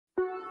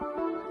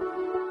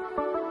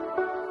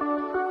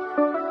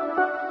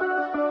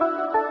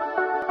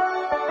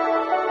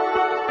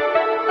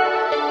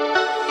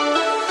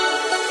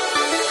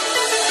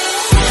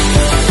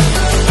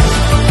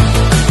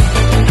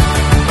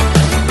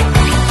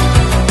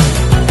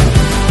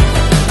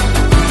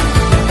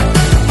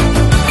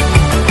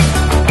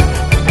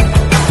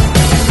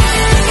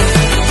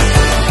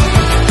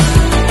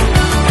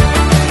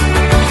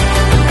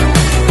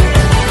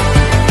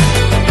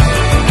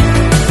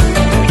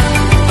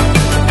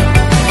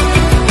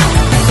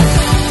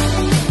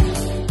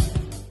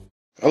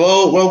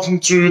welcome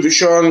to the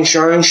Sean and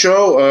Shine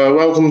Show.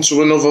 Welcome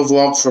to another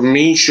vlog from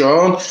me,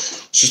 Sean.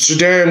 So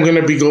today I'm going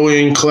to be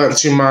going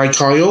collecting my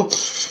coil.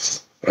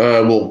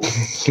 Well,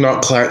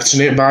 not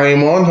collecting it,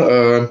 buying one.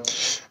 I'm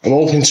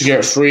hoping to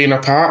get 3 in a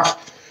pack.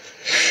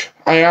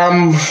 I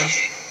am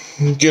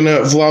going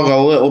to vlog a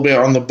little bit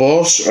on the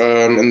bus,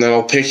 and then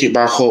I'll pick it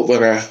back up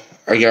when I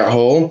get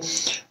home.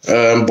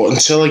 But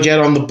until I get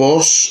on the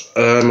bus,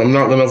 I'm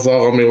not going to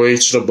vlog on my way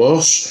to the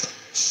bus.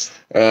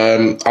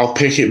 I'll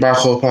pick it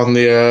back up on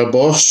the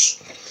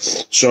bus.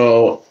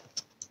 So,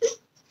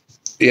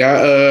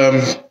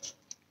 yeah,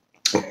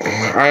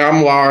 I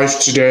am live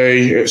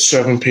today at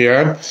 7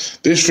 PM.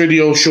 This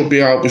video should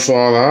be out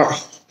before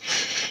that.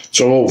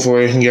 So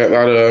hopefully I can get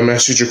that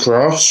message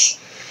across.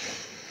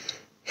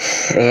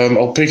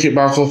 I'll pick it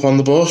back up on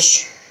the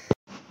bus.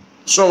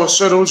 So I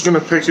said I was going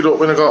to pick it up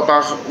when I got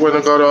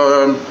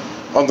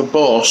on the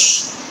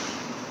bus.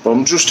 But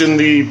I'm just in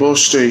the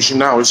bus station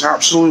now. It's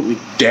absolutely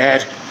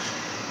dead.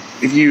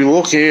 If you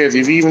look here,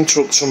 they've even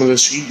took some of the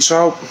seats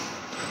out.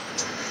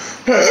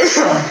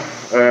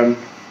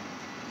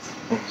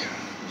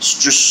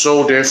 It's just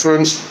so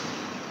different.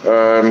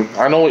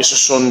 I know it's a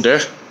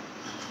Sunday.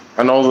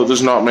 I know that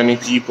there's not many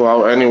people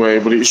out anyway,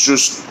 but it's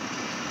just...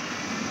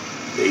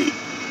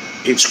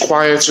 It's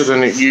quieter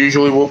than it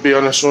usually would be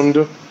on a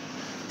Sunday.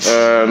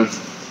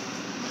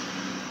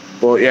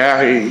 But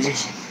yeah,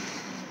 it's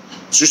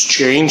just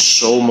changed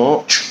so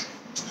much.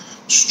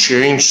 It's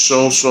changed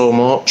so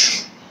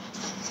much.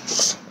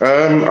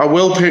 I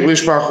will pick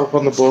this back up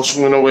on the bus.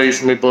 I'm going to wait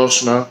for my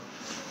bus now.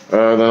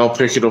 Then I'll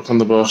pick it up on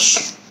the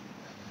bus.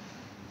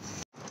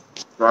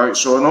 Right,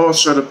 so I know I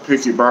said I'd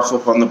pick it back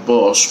up on the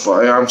bus,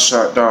 but I am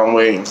sat down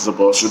waiting for the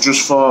bus. I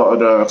just thought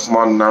I'd come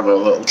on and have a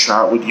little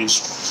chat with you.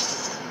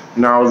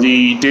 Now,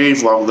 the day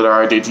vlog that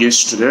I did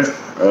yesterday,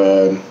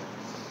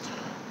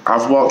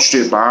 I've watched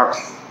it back.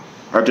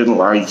 I didn't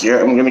like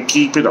it. I'm going to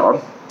keep it on.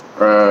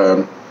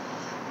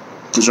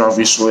 Because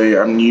obviously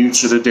I'm new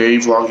to the day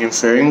vlogging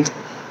thing.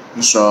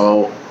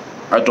 So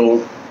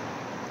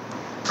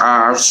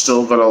I've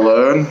still got to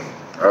learn.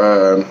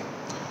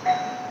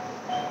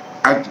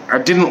 I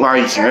didn't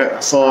like it. I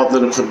thought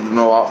that I could have done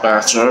a lot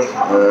better.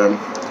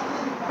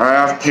 I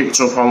have picked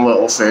up on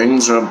little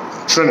things.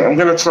 I'm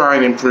going to try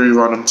and improve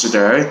on them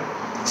today.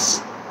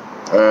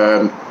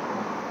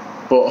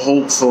 But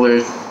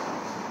hopefully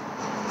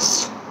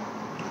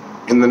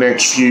in the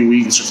next few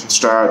weeks I can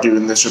start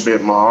doing this a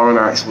bit more and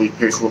actually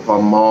pick up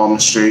on more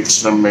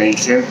mistakes that I'm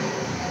making.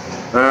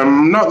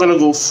 I'm not going to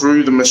go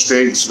through the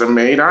mistakes that I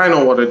made. I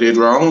know what I did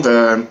wrong.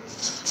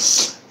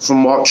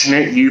 From watching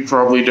it, you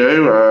probably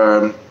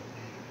do.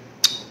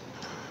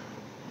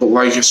 But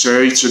like I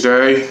say,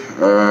 today,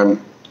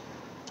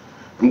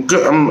 I'm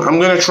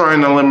going to try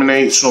and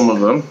eliminate some of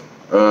them,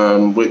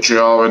 which I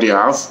already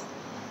have.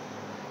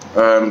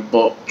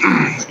 But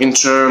in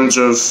terms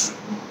of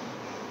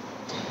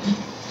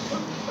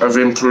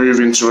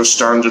improving to a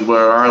standard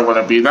where I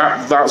want to be,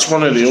 that's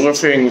one of the other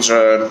things.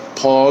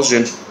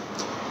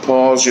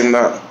 Pausing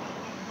that.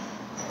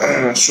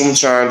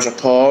 Sometimes I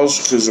pause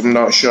because I'm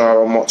not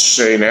sure on what to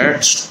say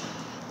next.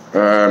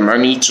 I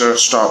need to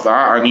stop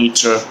that. I need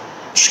to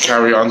just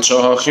carry on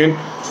talking.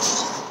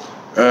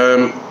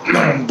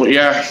 But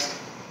yeah,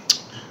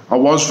 I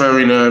was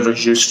very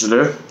nervous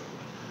yesterday.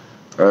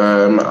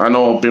 I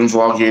know I've been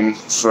vlogging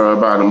for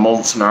about a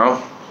month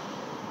now,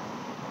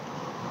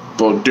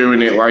 but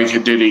doing it like I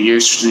did it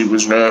yesterday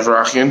was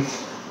nerve-wracking.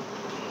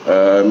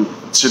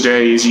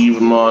 Today is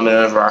even more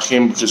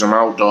nerve-wracking because I'm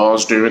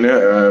outdoors doing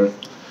it.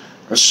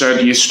 I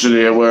said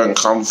yesterday I weren't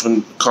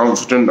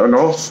confident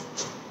enough,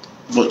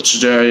 but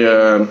today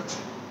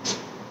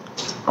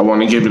I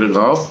want to give it a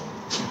go,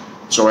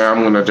 so I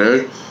am going to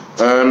do.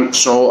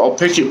 So I'll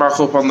pick it back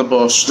up on the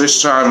bus. This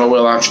time I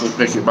will actually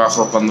pick it back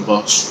up on the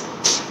bus.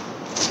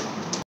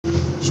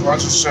 So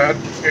as I said,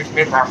 picking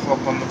it back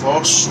up on the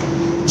bus.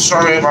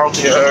 Sorry about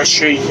the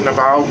shaking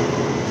about.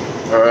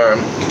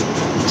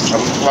 I'm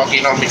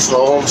vlogging on my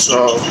phone,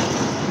 so...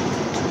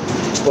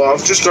 Well,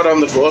 I've just got on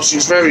the bus.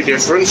 It's very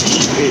different.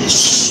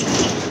 It's...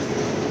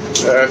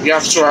 you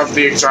have to have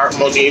the exact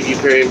money if you're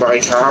paying by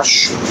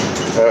cash.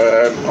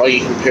 Or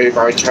you can pay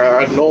by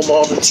card. No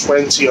more than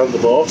 20 on the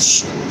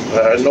bus.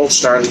 No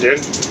standing.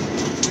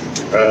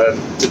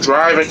 The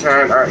driver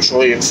can't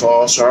actually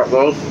enforce that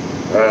though.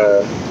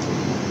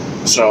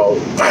 So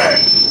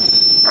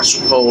I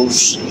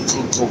suppose you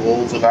could go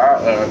over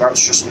that.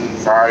 That's just an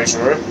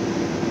advisory.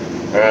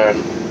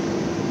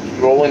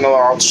 You're only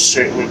allowed to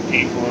sit with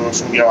people who are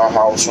from your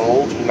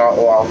household. You're not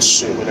allowed to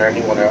sit with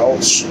anyone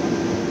else.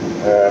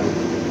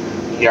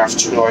 You have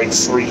to be like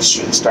 3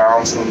 seats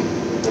down from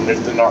them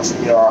if they're not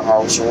from your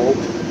household.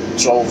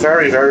 So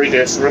very, very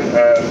different.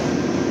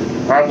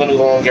 I'm going to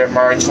go and get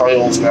my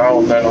coils now,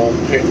 and then I'll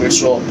pick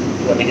this up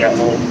when I get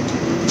home.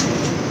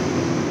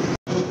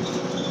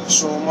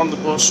 So I'm on the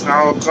bus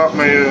now. I've got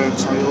my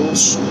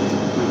coils,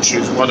 which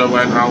is what I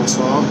went out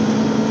for.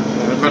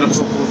 I've got a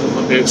couple of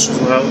other bits as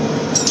well.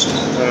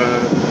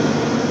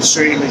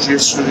 Same as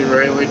yesterday,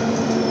 really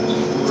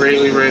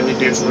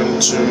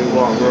different to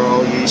what we're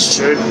all used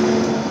to.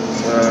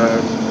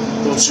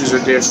 Buses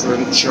are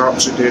different,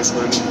 shops are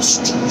different,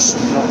 it's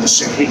not the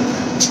same.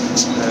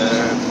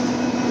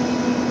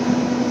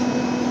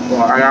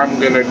 But I am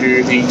going to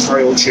do the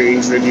tile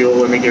change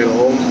video when I get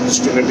home. It's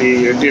going to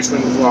be a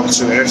different vlog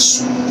to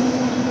this.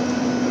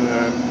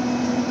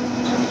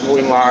 I'm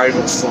going live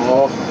at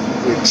 4,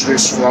 which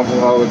this vlog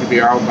will already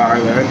be out by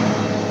then.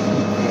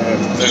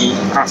 Then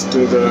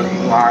after the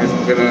live,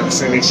 I'm going to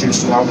finish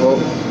this vlog up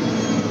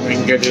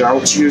and get it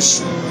out to you.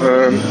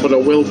 But I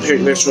will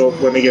pick this up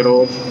when I get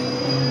home.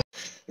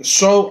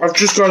 So I've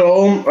just got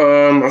home.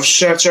 I've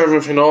set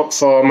everything up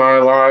for my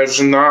lives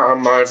and that,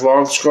 and my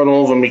vlogs. Gone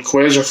over my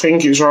quiz. I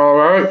think it's all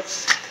right.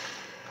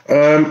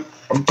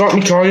 I've got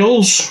my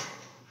coils,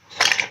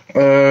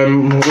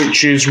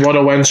 which is what I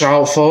went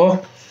out for.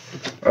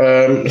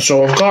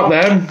 So I've got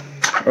them.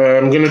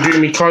 I'm going to do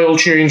my coil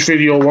change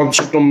video once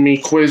I've done my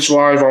quiz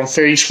live on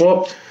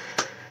Facebook,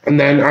 and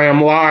then I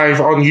am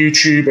live on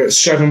YouTube at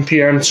 7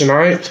 PM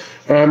tonight.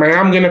 I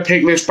am going to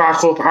pick this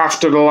back up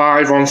after the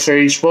live on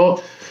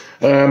Facebook.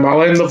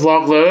 I'll end the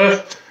vlog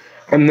there,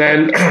 and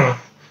then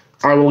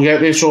I will get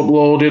this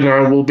uploaded and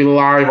I will be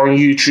live on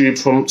YouTube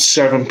from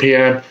 7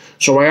 PM.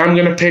 So I am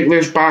going to pick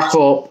this back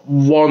up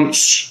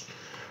once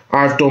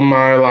I've done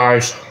my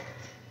live.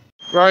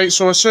 Right,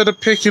 so I said I'd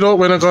pick it up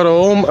when I got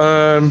home.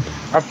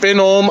 I've been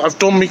home, I've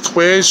done my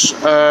quiz.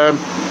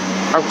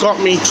 I've got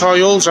me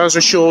coils, as I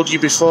showed you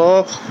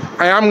before.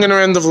 I am going to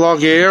end the vlog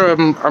here.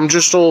 I'm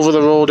just over the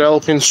road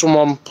helping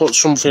someone put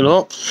something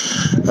up.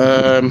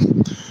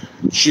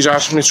 She's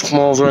asked me to come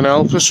over and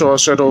help her, so I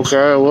said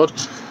okay, I would.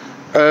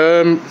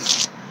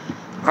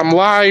 I'm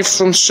live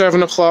from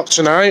 7 o'clock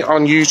tonight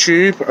on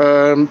YouTube.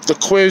 The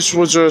quiz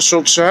was a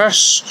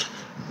success.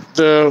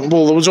 There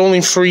was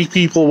only 3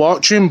 people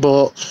watching,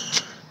 but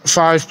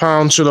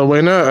 £5 to the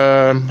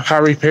winner.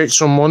 Harry picked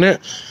and won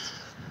it.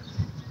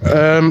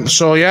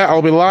 So yeah,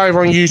 I'll be live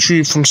on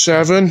YouTube from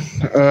 7.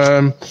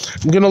 I'm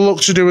going to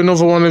look to do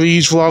another one of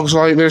these vlogs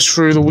like this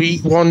through the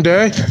week one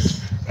day.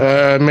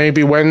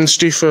 Maybe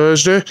Wednesday,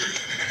 Thursday.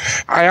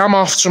 I am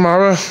off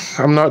tomorrow.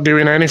 I'm not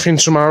doing anything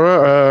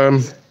tomorrow.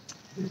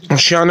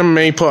 Shannon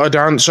may put a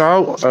dance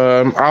out.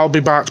 I'll be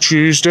back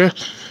Tuesday.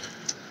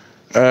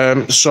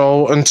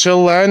 So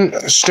until then,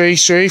 stay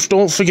safe.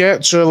 Don't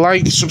forget to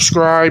like,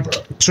 subscribe,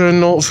 turn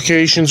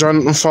notifications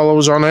on and follow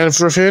us on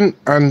everything.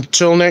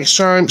 Until next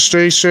time,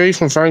 stay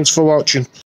safe and thanks for watching.